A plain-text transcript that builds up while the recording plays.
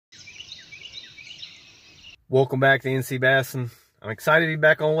Welcome back to NC Bassin. I'm excited to be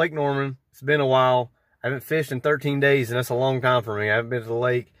back on Lake Norman. It's been a while. I haven't fished in 13 days, and that's a long time for me. I haven't been to the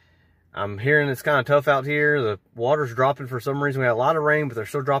lake. I'm hearing it's kind of tough out here. The water's dropping for some reason. We had a lot of rain, but they're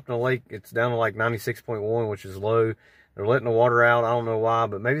still dropping the lake. It's down to like 96.1, which is low. They're letting the water out. I don't know why,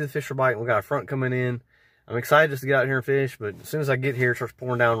 but maybe the fish are biting. We got a front coming in. I'm excited just to get out here and fish, but as soon as I get here, it starts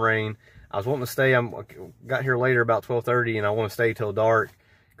pouring down rain. I was wanting to stay. I got here later about 12:30, and I want to stay till dark.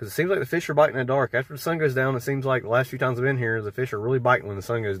 Because it seems like the fish are biting in the dark. After the sun goes down, it seems like the last few times I've been here, the fish are really biting when the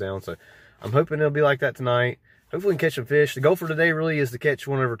sun goes down. So I'm hoping it'll be like that tonight. Hopefully we can catch some fish. The goal for today really is to catch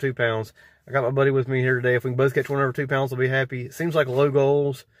one over 2 pounds. I got my buddy with me here today. If we can both catch one over 2 pounds, I'll be happy. It seems like low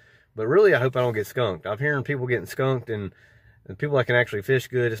goals, but really I hope I don't get skunked. I'm hearing people getting skunked and people that can actually fish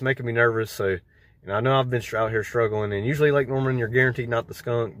good. It's making me nervous. So, I know I've been out here struggling, and usually Lake Norman, you're guaranteed not to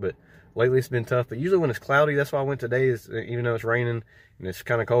skunk, but lately it's been tough. But usually when it's cloudy, that's why I went today, is even though it's raining and it's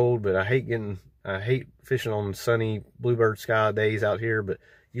kind of cold, but I hate fishing on sunny bluebird sky days out here. But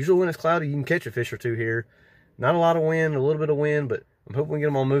usually when it's cloudy, you can catch a fish or two here. Not a lot of wind, a little bit of wind, but I'm hoping we get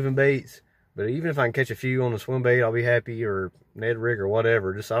them on moving baits. But even if I can catch a few on the swim bait, I'll be happy, or Ned rig or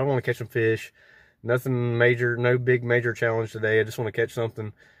whatever. Just I don't want to catch some fish. Nothing major, no big major challenge today. I just want to catch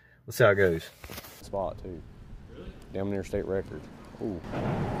something. Let's see how it goes. Spot too. Really? Down near state record. Ooh.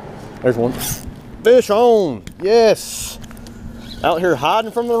 There's one. Fish on. Yes. Out here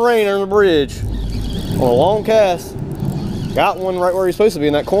hiding from the rain under the bridge on a long cast. Got one right where he's supposed to be,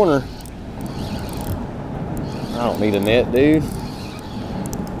 in that corner. I don't need a net, dude.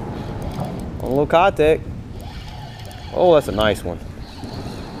 On a little Kitech. Oh, that's a nice one.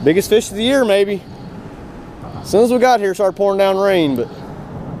 Biggest fish of the year, maybe. As soon as we got here, it started pouring down rain, but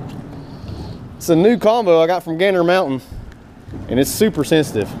it's a new combo I got from Gander Mountain, and it's super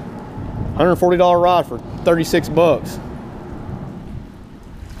sensitive. $140 rod for 36 bucks.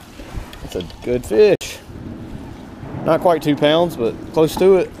 That's a good fish. Not quite 2 pounds, but close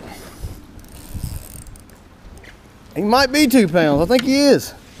to it. He might be 2 pounds. I think he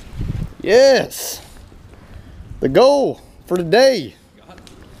is. Yes. The goal for today.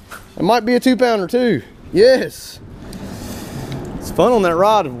 It might be a 2 pounder too. Yes. It's fun on that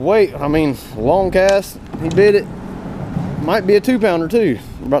rod of weight. I mean, long cast. He bit it. Might be a 2 pounder too.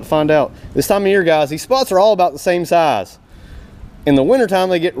 We're about to find out. This time of year, guys, these spots are all about the same size. In the wintertime,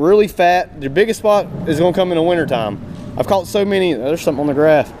 they get really fat. Their biggest spot is going to come in the wintertime. I've caught so many, there's something on the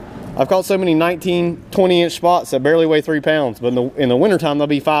graph. I've caught so many 19, 20-inch spots that barely weigh 3 pounds, but in the wintertime, they'll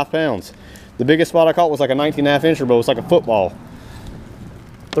be 5 pounds. The biggest spot I caught was like a 19.5 incher, but it was like a football.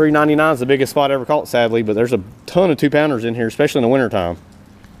 $3.99 is the biggest spot I ever caught, sadly, but there's a ton of 2 pounders in here, especially in the wintertime.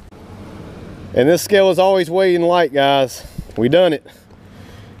 And this scale is always weighing light, guys. We done it.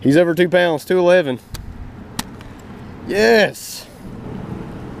 He's over 2 pounds, 211. Yes.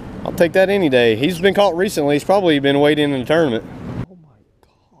 I'll take that any day. He's been caught recently. He's probably been weighed in the tournament. Oh my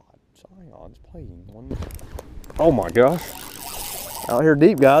God, Zion's playing one. Oh my gosh. Out here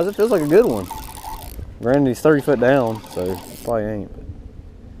deep, guys. It feels like a good one. Granted, he's 30 foot down, so it probably ain't.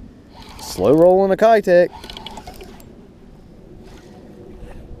 Slow rolling a Kitech.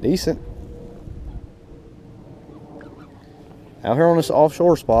 Decent. Out here on this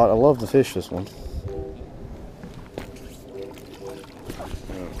offshore spot, I love to fish this one.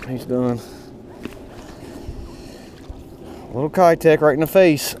 He's done. Little Kitech right in the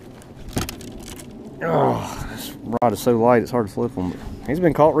face. Oh, this rod is so light, it's hard to flip him. He's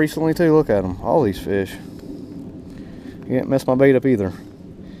been caught recently too. Look at him. All these fish. He didn't mess my bait up either.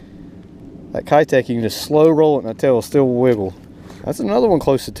 That Kitech, you can just slow roll it and that tail will still wiggle. That's another one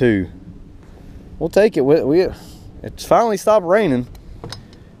close to 2. We'll take it. It's finally stopped raining.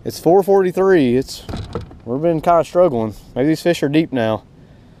 It's 4:43. We've been kind of struggling. Maybe these fish are deep now.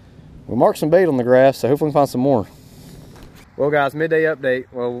 We marked some bait on the graph, so hopefully we can find some more. Well, guys, midday update.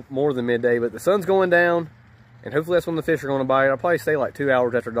 Well, more than midday, but the sun's going down, and hopefully that's when the fish are going to bite. I'll probably stay like 2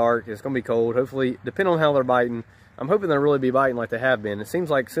 hours after dark. It's going to be cold. Hopefully, depending on how they're biting, I'm hoping they'll really be biting like they have been. It seems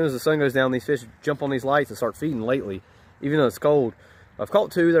like as soon as the sun goes down, these fish jump on these lights and start feeding lately, even though it's cold. I've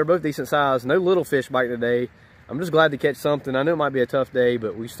caught 2. They're both decent size. No little fish biting today. I'm just glad to catch something. I know it might be a tough day,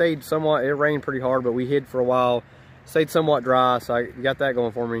 but we stayed somewhat. It rained pretty hard, but we hid for a while. Stayed somewhat dry, so I got that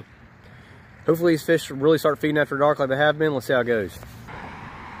going for me. Hopefully these fish really start feeding after dark like they have been. Let's see how it goes.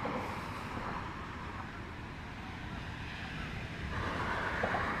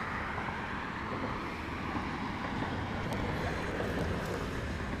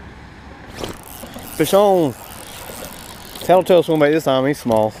 Fish on. Tattletale swim bait this time. He's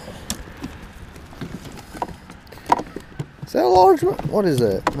small. Is that a large one? What is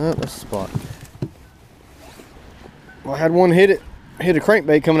that? No, that's a spot. Well, I had one hit a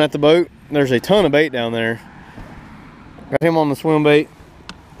crankbait coming at the boat. There's a ton of bait down there. Got him on the swim bait.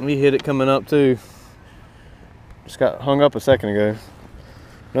 We hit it coming up too. Just got hung up a second ago.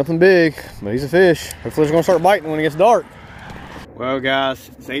 Nothing big, but he's a fish. Hopefully it's gonna start biting when it gets dark. Well guys,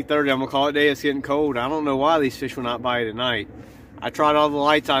 it's 8:30, I'm gonna call it a day. It's getting cold. I don't know why these fish will not bite at night. I tried all the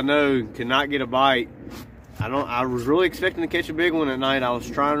lights I know, could not get a bite. I was really expecting to catch a big one at night. I was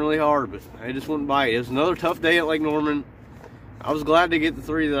trying really hard, but they just wouldn't bite. It was another tough day at Lake Norman. I was glad to get the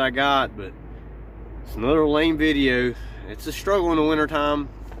 3 that I got, but it's another lame video. It's a struggle in the wintertime.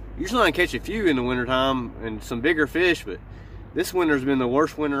 Usually I catch a few in the wintertime and some bigger fish, but this winter's been the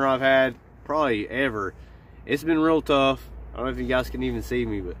worst winter I've had probably ever. It's been real tough. I don't know if you guys can even see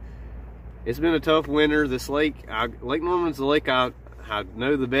me, but it's been a tough winter. This lake, Lake Norman's the lake I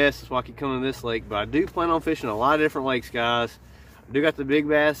know the best. That's why I keep coming to this lake, but I do plan on fishing a lot of different lakes, guys. I do got the Big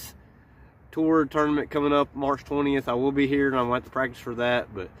Bass Tour tournament coming up March 20th. I will be here and I'm going to have to practice for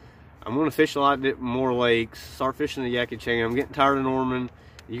that, but I'm going to fish a lot more lakes, start fishing the Yakachanga. I'm getting tired of Norman.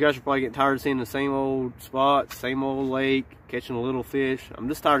 You guys are probably getting tired of seeing the same old spots, same old lake, catching a little fish. I'm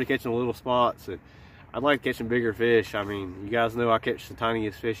just tired of catching little spots. And I'd like catching bigger fish. I mean, you guys know I catch the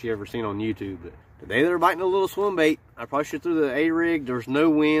tiniest fish you ever seen on YouTube, but today they're biting a little swim bait. I probably should throw the A-rig. There's no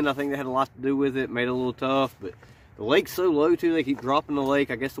wind. I think that had a lot to do with it. Made it a little tough, but the lake's so low too. They keep dropping the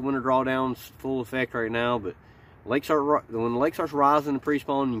lake. I guess the winter drawdown's full effect right now, but when the lake starts rising and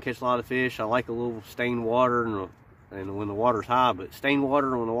pre-spawn, you can catch a lot of fish. I like a little stained water and when the water's high, but stained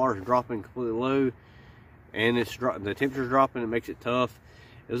water when the water's dropping completely low and the temperature's dropping, it makes it tough.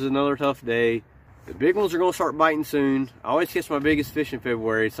 It was another tough day. The big ones are going to start biting soon. I always catch my biggest fish in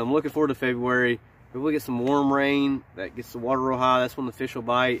February, so I'm looking forward to February. Maybe we'll get some warm rain that gets the water real high. That's when the fish will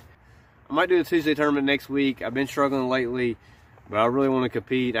bite. I might do a Tuesday tournament next week. I've been struggling lately, but I really want to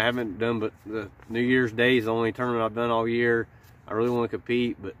compete. I haven't done but the New Year's Day is the only tournament I've done all year. I really want to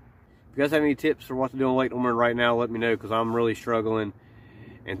compete, but if you guys have any tips for what to do on Lake Norman right now, let me know, because I'm really struggling.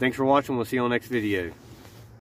 And thanks for watching. We'll see you on the next video.